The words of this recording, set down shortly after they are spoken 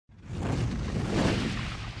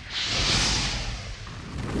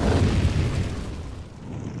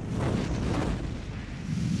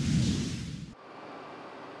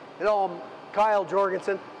Hello, I'm Kyle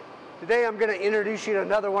Jorgensen. Today I'm going to introduce you to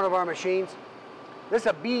another one of our machines. This is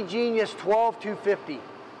a B-Genius 12250.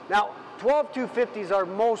 Now, 12250 is our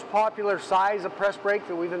most popular size of press brake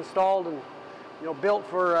that we've installed and built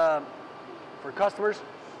for customers.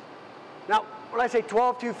 Now, when I say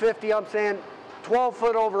 12250, I'm saying 12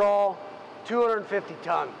 foot overall, 250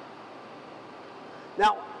 ton.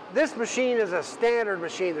 Now, this machine is a standard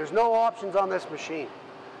machine. There's no options on this machine.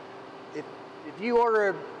 If you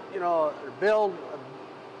order, or build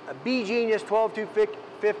a B-Genius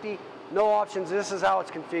 12250, no options. This is how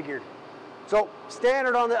it's configured. So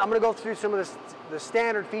standard on I'm going to go through some of the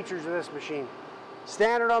standard features of this machine.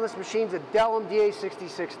 Standard on this machine is a Delum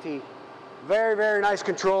DA66T. Very, very nice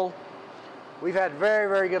control. We've had very,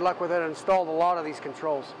 very good luck with it and installed a lot of these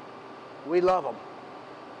controls. We love them.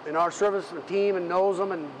 And our service team knows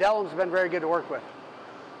them, and Delum's been very good to work with.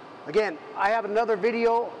 Again, I have another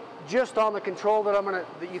video just on the control that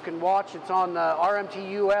you can watch. It's on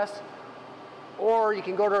RMT US, or you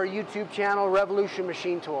can go to our YouTube channel, Revolution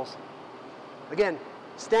Machine Tools. Again,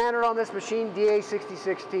 standard on this machine,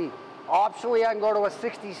 DA66T. Optionally, I can go to a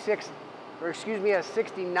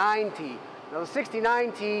 69T. Now the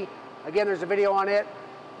 69T, again, there's a video on it.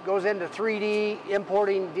 Goes into 3D,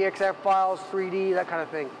 importing DXF files, 3D, that kind of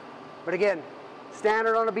thing. But again,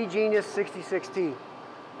 standard on a B-Genius 66T.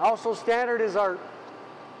 Also standard is our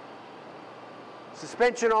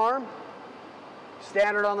suspension arm,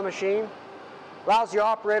 standard on the machine. Allows the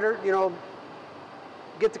operator,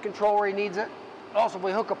 get the control where he needs it. Also, if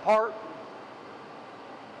we hook apart,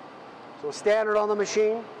 so standard on the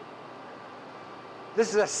machine. This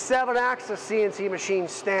is a 7-axis CNC machine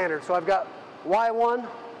standard. So I've got Y1,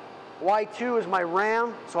 Y2 is my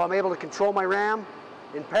ram, so I'm able to control my ram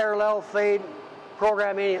in parallel, fade,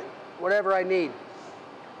 programming, whatever I need.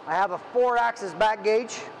 I have a 4-axis back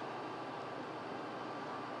gauge.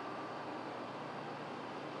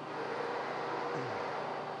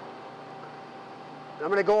 I'm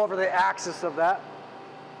going to go over the axis of that.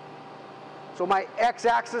 So my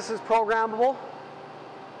X-axis is programmable.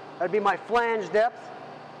 That'd be my flange depth.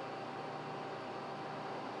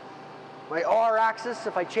 My R-axis,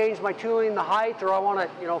 if I change my tooling, the height, or I want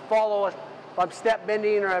to, follow if I'm step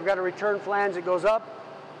bending or I've got a return flange that goes up.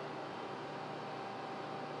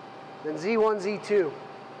 Then Z1, Z2.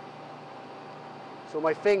 So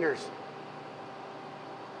my fingers.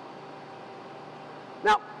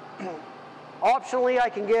 Now, optionally, I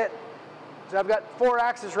can get, so I've got 4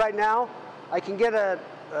 axis right now. I can get a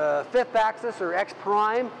 5th axis or X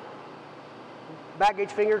prime. Back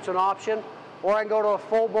gauge finger, it's an option. Or I can go to a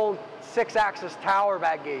full-blown 6-axis tower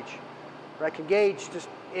back gauge, where I can gauge just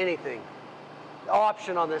anything. The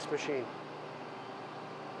option on this machine.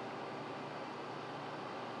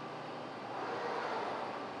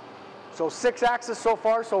 So 6-axis so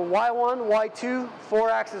far. So Y1, Y2,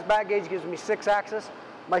 4-axis back gauge gives me 6-axis.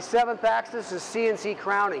 My 7th axis is CNC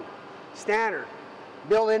crowning, standard.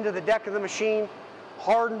 Built into the deck of the machine,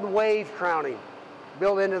 hardened wave crowning,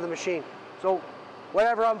 built into the machine. So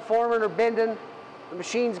whatever I'm forming or bending, the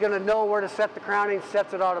machine's going to know where to set the crowning,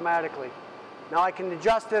 sets it automatically. Now I can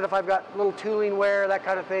adjust it if I've got little tooling wear, that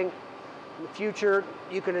kind of thing. In the future,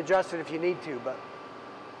 you can adjust it if you need to. But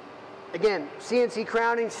again, CNC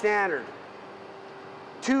crowning, standard.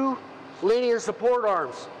 2 linear support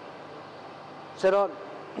arms. Set on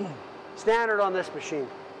standard on this machine.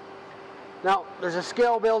 Now, there's a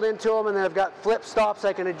scale built into them, and then I've got flip stops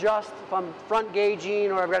I can adjust if I'm front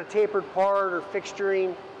gauging, or I've got a tapered part or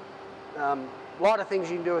fixturing. A lot of things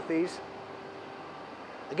you can do with these.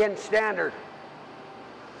 Again, standard.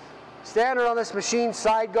 Standard on this machine,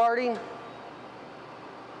 side guarding.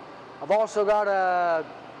 I've also got a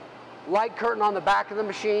light curtain on the back of the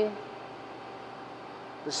machine.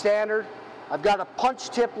 The standard. I've got a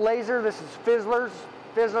punch tip laser. This is Fizzlers.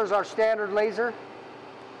 Fizzlers are standard laser.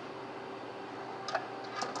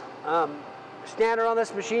 Standard on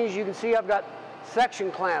this machine, as you can see, I've got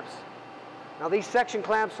section clamps. Now these section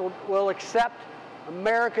clamps will accept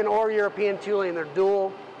American or European tooling. They're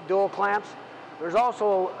dual clamps. There's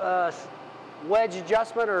also wedge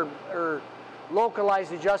adjustment or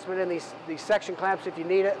localized adjustment in these section clamps if you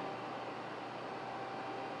need it.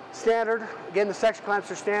 Standard, again, the section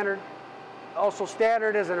clamps are standard. Also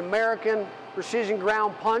standard is an American precision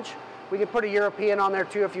ground punch. We can put a European on there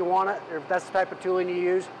too if you want it, or if that's the type of tooling you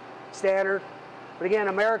use. Standard. But again,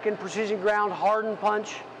 American precision ground hardened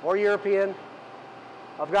punch or European.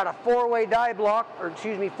 I've got a 4-way die block, or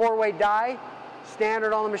excuse me, 4-way die,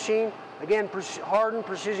 standard on the machine. Again, hardened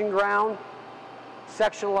precision ground,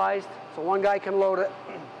 sectionalized, so one guy can load it.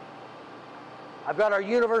 I've got our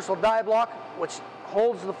universal die block, which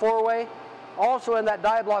holds the 4-way. Also in that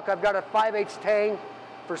die block, I've got a 5/8 tang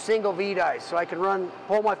for single V dies, so I can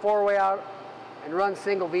pull my 4-way out and run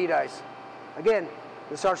single V dies. Again,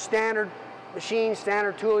 this is our standard machine,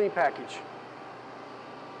 standard tooling package.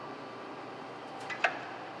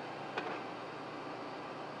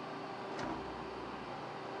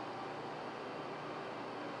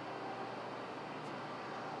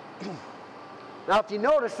 Now if you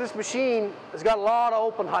notice, this machine has got a lot of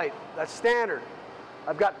open height. That's standard.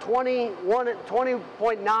 I've got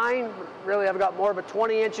 20.9, really I've got more, but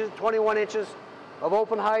 20 inches, 21 inches of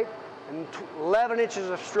open height and 11 inches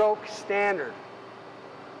of stroke standard.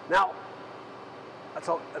 Now,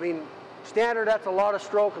 standard, that's a lot of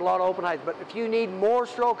stroke and a lot of open height, but if you need more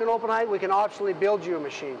stroke and open height, we can optionally build you a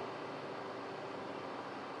machine.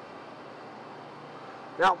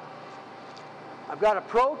 Now, I've got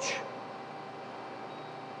approach.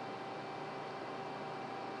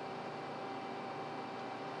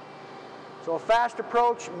 So a fast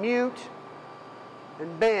approach, mute,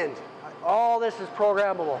 and bend. All this is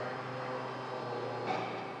programmable.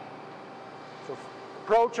 So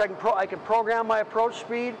approach, I can program my approach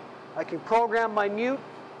speed. I can program my mute.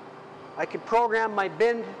 I can program my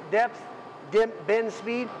bend depth, bend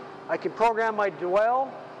speed. I can program my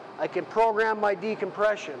dwell. I can program my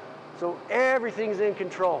decompression. So everything's in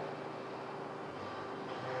control.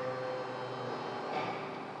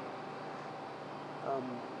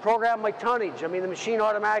 Program my tonnage. I mean, the machine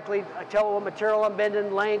automatically, I tell it what material I'm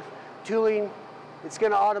bending, length, tooling. It's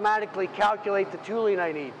going to automatically calculate the tooling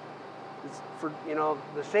I need. It's for, you know,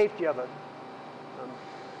 the safety of it.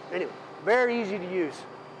 Anyway, very easy to use.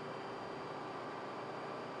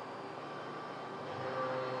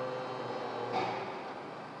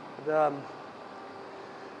 It's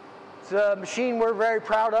a machine we're very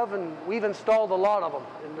proud of, and we've installed a lot of them,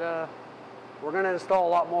 and we're going to install a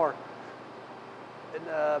lot more.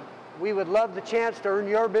 And we would love the chance to earn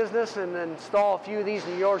your business and install a few of these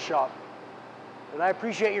in your shop. And I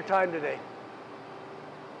appreciate your time today.